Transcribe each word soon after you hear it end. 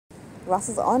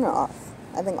Glasses on or off?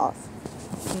 I think off.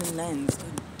 The lens,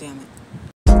 god damn it.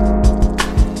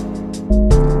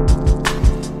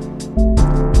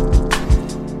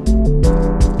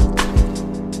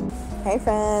 Hey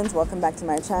friends, welcome back to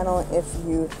my channel. If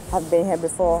you have been here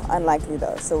before, unlikely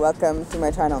though, so welcome to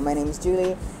my channel. My name is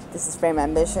Julie, this is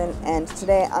FrameAmbition, and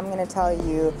today I'm going to tell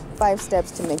you 5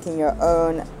 steps to making your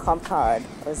own comp card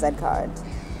or Z card.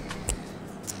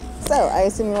 So, I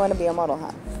assume you want to be a model,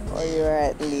 huh? Or you're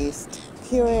at least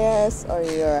curious, or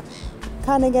you're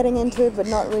kind of getting into it but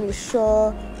not really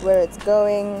sure where it's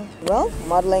going. Well,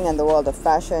 modeling and the world of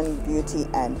fashion, beauty,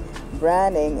 and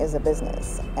branding is a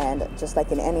business, and just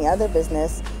like in any other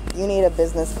business, you need a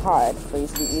business card for you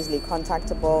to be easily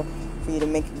contactable, for you to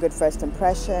make a good first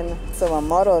impression. So a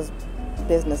model's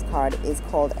business card is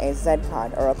called a Z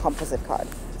card or a composite card,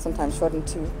 sometimes shortened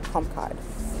to comp card.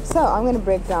 So I'm going to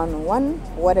break down 1,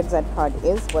 what a Z card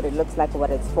is, what it looks like, what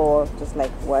it's for, just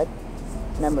like what.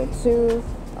 Number 2,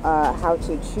 how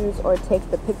to choose or take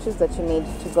the pictures that you need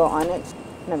to go on it.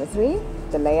 Number 3,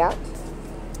 the layout.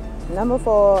 Number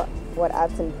 4, what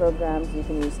apps and programs you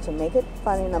can use to make it.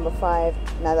 Finally, number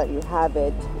 5, now that you have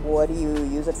it, what do you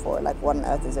use it for? Like, what on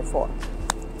earth is it for?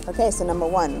 Okay, so number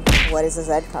 1, what is a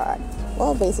Z card?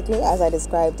 Well, basically, as I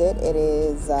described it, it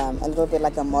is a little bit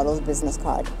like a model's business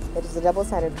card. It is a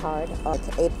double-sided card of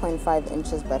 8.5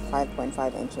 inches by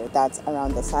 5.5 inches. That's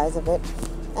around the size of it.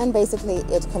 And basically,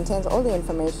 it contains all the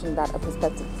information that a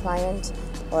prospective client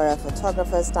or a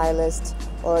photographer, stylist,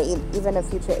 or even a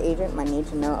future agent might need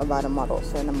to know about a model.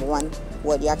 So number 1,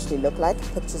 what you actually look like,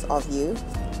 pictures of you,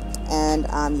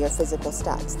 and your physical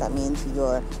stats. That means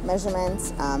your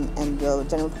measurements and your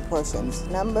general proportions.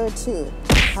 Number 2,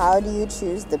 how do you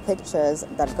choose the pictures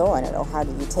that go on it, or how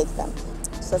do you take them?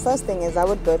 So first thing is, I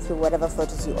would go through whatever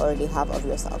photos you already have of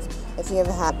yourself. If you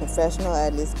ever had professional or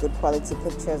at least good quality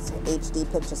pictures,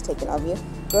 HD pictures taken of you,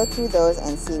 go through those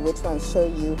and see which ones show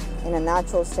you in a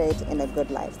natural state, in a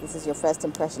good light. This is your first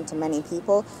impression to many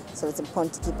people, so it's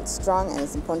important to keep it strong, and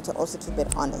it's important to also keep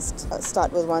it honest.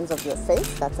 Start with ones of your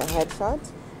face, that's a headshot,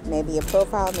 maybe a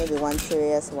profile, maybe one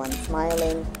serious, one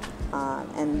smiling,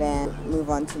 and then move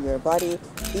on to your body.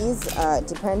 These,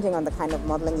 depending on the kind of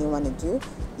modeling you want to do,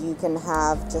 you can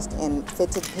have just in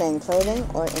fitted plain clothing,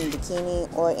 or in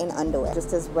bikini, or in underwear.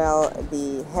 Just as well,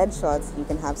 the headshots, you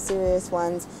can have serious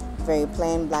ones, very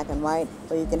plain, black and white,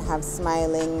 or you can have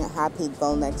smiling, happy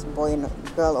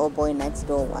girl or boy next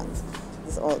door ones.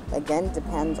 This all, again,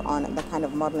 depends on the kind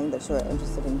of modeling that you're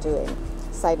interested in doing.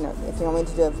 Side note, if you want me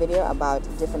to do a video about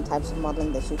different types of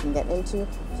modeling that you can get into,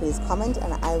 please comment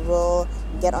and I will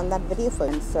get on that video for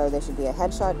you. And so there should be a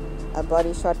headshot, a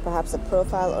body shot, perhaps a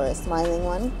profile or a smiling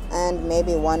one, and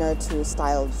maybe 1 or 2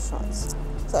 styled shots.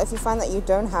 So if you find that you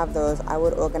don't have those, I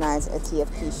would organize a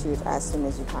TFP shoot as soon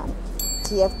as you can.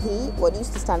 TFP, what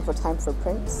used to stand for time for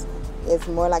prints, is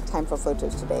more like time for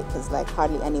photos today, because like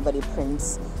hardly anybody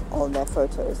prints all their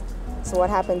photos. So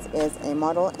what happens is a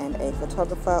model and a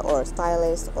photographer or a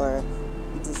stylist or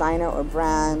designer or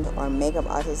brand or makeup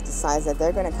artist decides that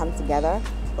they're going to come together,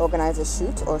 organize a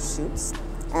shoot or shoots,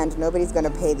 and nobody's going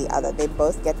to pay the other. They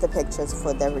both get the pictures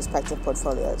for their respective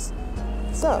portfolios.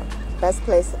 So best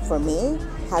place for me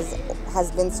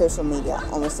has been social media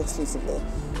almost exclusively.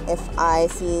 If I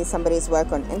see somebody's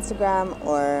work on Instagram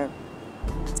or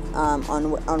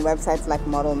on websites like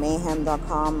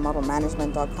modelmayhem.com,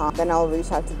 modelmanagement.com, then I'll reach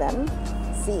out to them,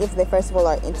 see if they first of all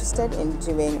are interested in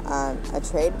doing a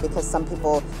trade, because some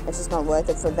people, it's just not worth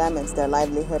it for them, it's their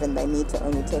livelihood and they need to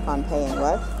only take on paying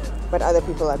work, but other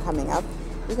people are coming up.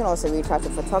 You can also reach out to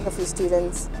photography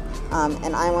students,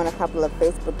 and I'm on a couple of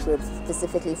Facebook groups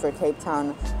specifically for Cape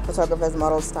Town photographers,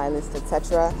 models, stylists,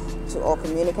 etc., to all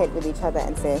communicate with each other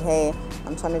and say, hey,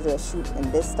 I'm trying to do a shoot in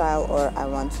this style, or I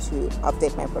want to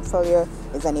update my portfolio.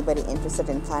 Is anybody interested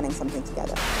in planning something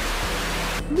together?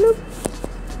 Bloop.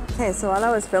 Okay, so while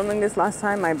I was filming this last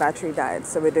time, my battery died,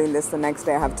 so we're doing this the next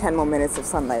day. I have 10 more minutes of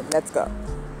sunlight. Let's go.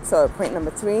 So point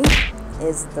number 3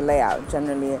 is the layout,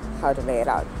 generally how to lay it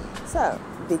out. So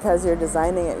because you're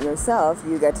designing it yourself,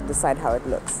 you get to decide how it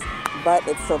looks. But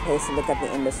it still pays to look at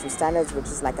the industry standards, which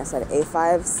is, like I said,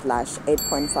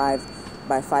 A5/8.5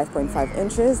 by 5.5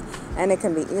 inches, and it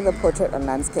can be either portrait or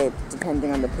landscape,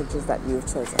 depending on the pictures that you've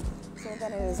chosen. So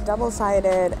then it is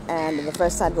double-sided, and the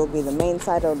first side will be the main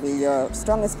side. It will be your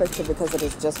strongest picture because it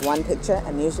is just one picture,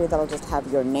 and usually that'll just have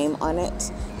your name on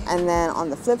it. And then on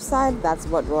the flip side, that's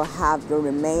what will have your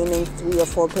remaining 3 or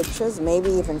 4 pictures,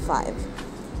 maybe even 5.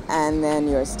 And then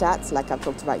your stats, like I've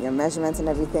talked about, your measurements and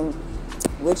everything,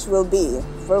 which will be,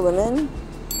 for women,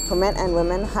 for men and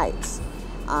women, height.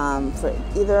 For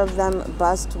either of them,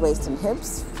 bust, waist, and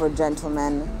hips. For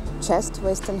gentlemen, chest,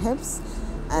 waist and hips,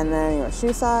 and then your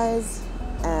shoe size,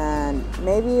 and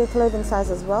maybe your clothing size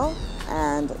as well,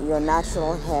 and your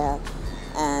natural hair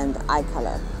and eye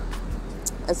color.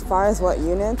 As far as what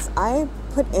units, I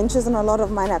put inches in a lot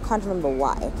of mine. I can't remember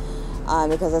why,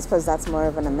 because I suppose that's more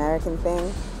of an American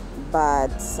thing,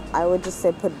 but I would just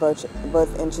say put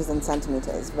both inches and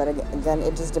centimeters. But again,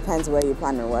 it just depends where you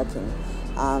plan on working.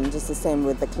 Just the same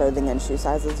with the clothing and shoe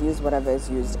sizes. Use whatever is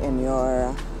used in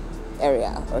your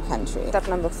area or country. Step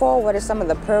number 4, what are some of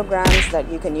the programs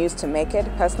that you can use to make it?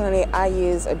 Personally, I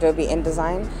use Adobe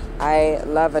InDesign. I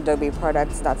love Adobe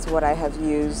products. That's what I have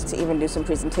used to even do some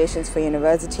presentations for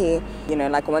university. You know,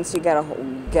 like once you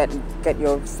get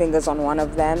your fingers on one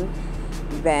of them,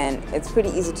 then it's pretty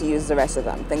easy to use the rest of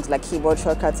them. Things like keyboard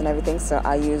shortcuts and everything, so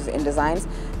I use InDesign.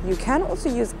 You can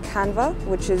also use Canva,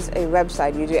 which is a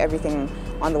website. You do everything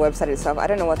on the website itself. I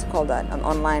don't know what to call that, an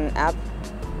online app.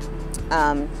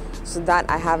 So that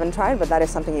I haven't tried, but that is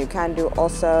something you can do.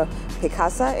 Also,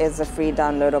 Picasa is a free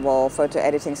downloadable photo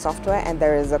editing software, and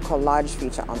there is a collage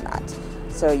feature on that.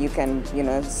 So you can, you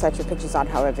know, set your pictures out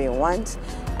however you want,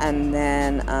 and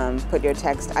then put your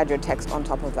text, add your text on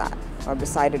top of that, or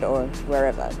beside it, or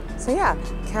wherever. So yeah,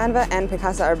 Canva and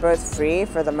Picasa are both free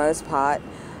for the most part,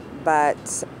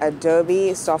 but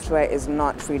Adobe software is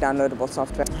not free downloadable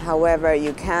software. However,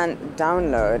 you can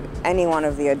download any one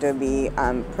of the Adobe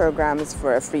programs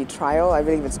for a free trial. I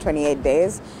believe it's 28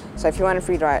 days. So if you want a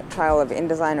free trial of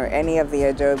InDesign or any of the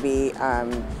Adobe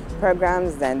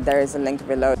programs, then there is a link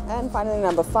below. And finally,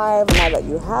 number 5, now that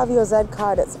you have your Z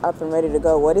card, it's up and ready to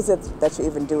go. What is it that you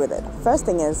even do with it? First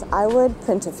thing is, I would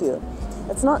print a few.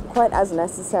 It's not quite as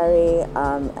necessary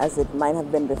as it might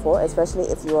have been before, especially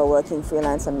if you are working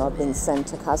freelance and not being sent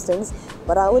to castings,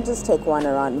 but I would just take one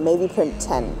around, maybe print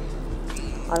 10.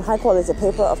 On high quality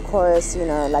paper, of course, you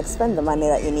know, like spend the money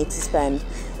that you need to spend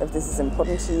if this is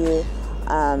important to you,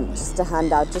 just to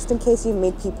hand out, just in case you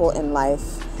meet people in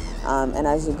life and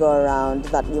as you go around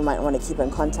that you might want to keep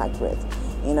in contact with.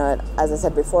 You know, as I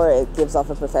said before, it gives off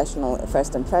a professional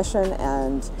first impression,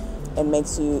 and it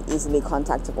makes you easily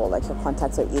contactable, like your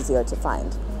contacts are easier to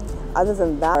find. Other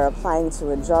than that, you're applying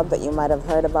to a job that you might have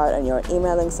heard about and you're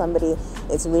emailing somebody,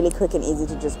 it's really quick and easy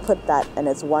to just put that, and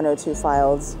it's 1 or 2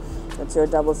 files. It's your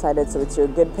double-sided, so it's your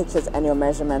good pictures and your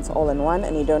measurements all in one,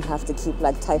 and you don't have to keep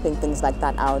like typing things like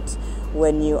that out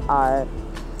when you are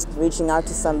reaching out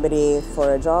to somebody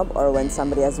for a job, or when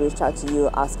somebody has reached out to you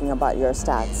asking about your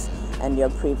stats and your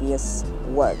previous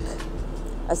work.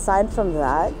 Aside from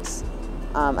that,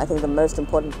 I think the most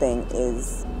important thing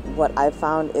is what I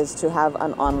found is to have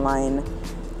an online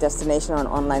destination or an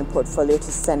online portfolio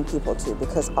to send people to,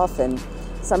 because often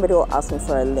somebody will ask me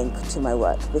for a link to my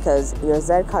work, because your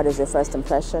Z card is your first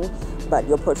impression, but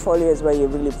your portfolio is where you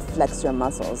really flex your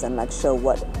muscles and like show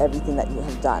everything that you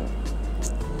have done.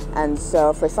 And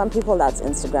so for some people that's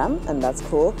Instagram, and that's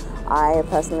cool. I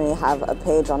personally have a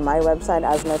page on my website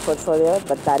as my portfolio,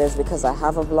 but that is because I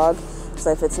have a blog.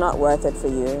 So if it's not worth it for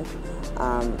you,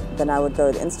 then I would go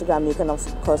with Instagram. You can of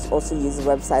course also use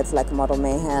websites like Model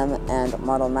Mayhem and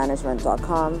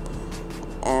modelmanagement.com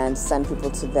and send people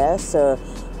to there. So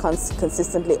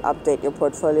consistently update your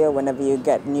portfolio whenever you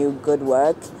get new good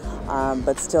work,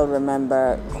 but still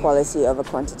remember quality over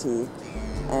quantity.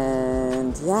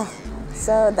 And yeah,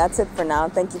 so that's it for now.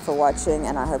 Thank you for watching,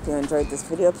 and I hope you enjoyed this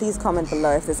video. Please comment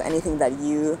below if there's anything that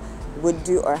you would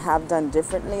do or have done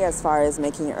differently as far as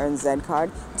making your own Z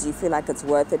card. Do you feel like it's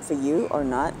worth it for you or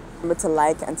not? Remember to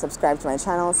like and subscribe to my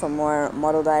channel for more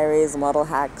model diaries, model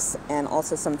hacks, and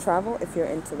also some travel if you're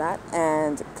into that.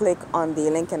 And click on the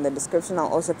link in the description. I'll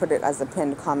also put it as a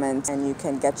pinned comment, and you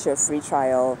can get your free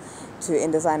trial to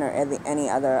InDesign or any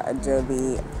other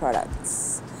Adobe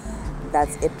products.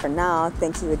 That's it for now.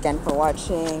 Thank you again for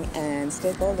watching, and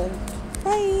stay golden.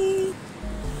 Bye!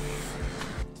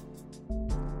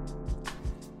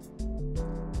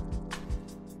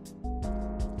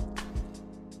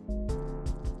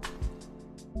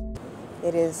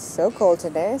 It is so cold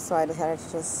today, so I decided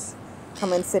to just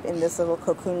come and sit in this little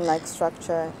cocoon-like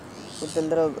structure with the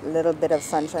little bit of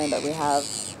sunshine that we have.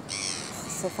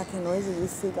 So fucking noisy, these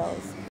seagulls.